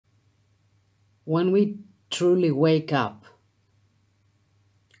When we truly wake up,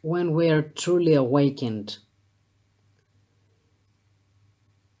 when we are truly awakened,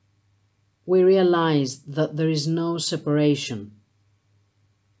 we realize that there is no separation.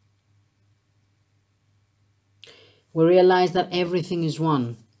 We realize that everything is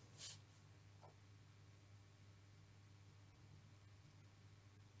one.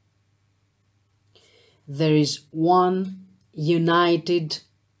 There is one united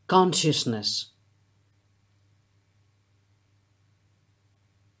consciousness.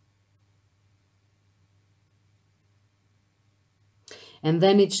 And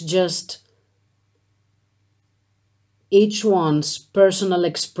then it's just each one's personal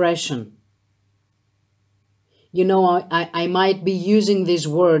expression. You know, I might be using these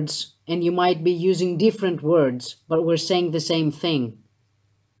words and you might be using different words, but we're saying the same thing.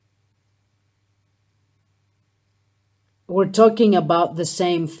 We're talking about the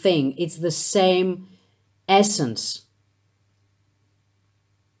same thing. It's the same essence.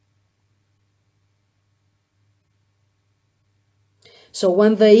 So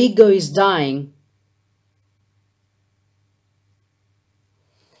when the ego is dying,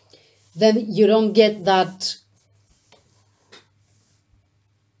 then you don't get that.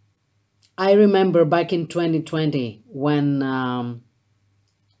 I remember back in 2020 when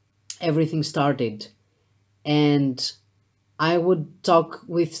everything started, and I would talk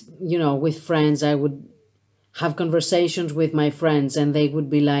with, with friends. I would have conversations with my friends and they would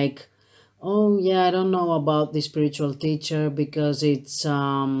be like, oh yeah, I don't know about the spiritual teacher because it's,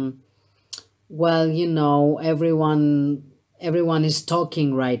 well, everyone is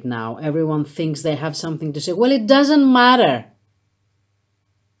talking right now. Everyone thinks they have something to say. Well, it doesn't matter.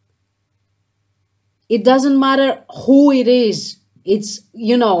 It doesn't matter who it is. It's,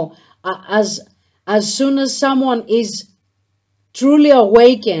 as soon as someone is truly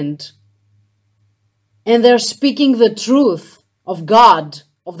awakened and they're speaking the truth of God,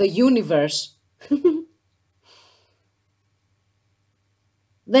 of the universe, then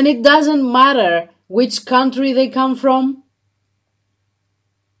it doesn't matter which country they come from,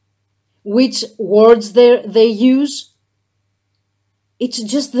 which words they use. It's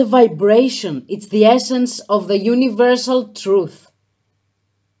just the vibration. It's the essence of the universal truth.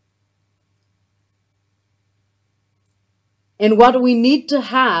 And what we need to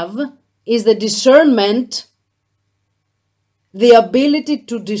have is the discernment, the ability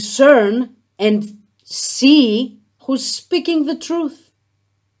to discern and see who's speaking the truth.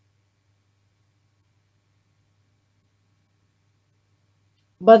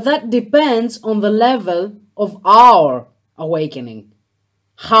 But that depends on the level of our awakening,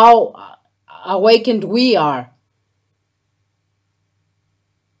 how awakened we are,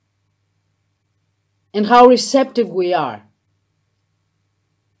 and how receptive we are,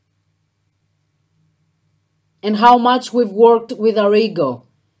 and how much we've worked with our ego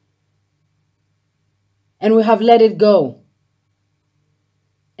and we have let it go,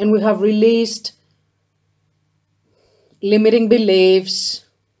 and we have released limiting beliefs,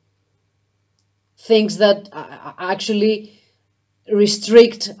 things that actually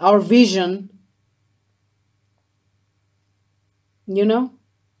restrict our vision,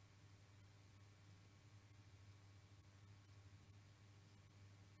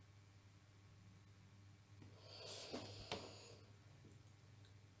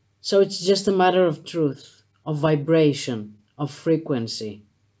 So it's just a matter of truth, of vibration, of frequency,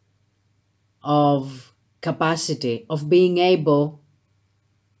 of capacity, of being able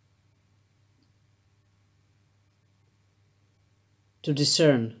to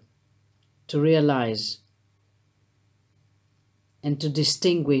discern, to realize, and to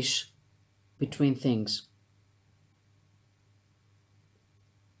distinguish between things.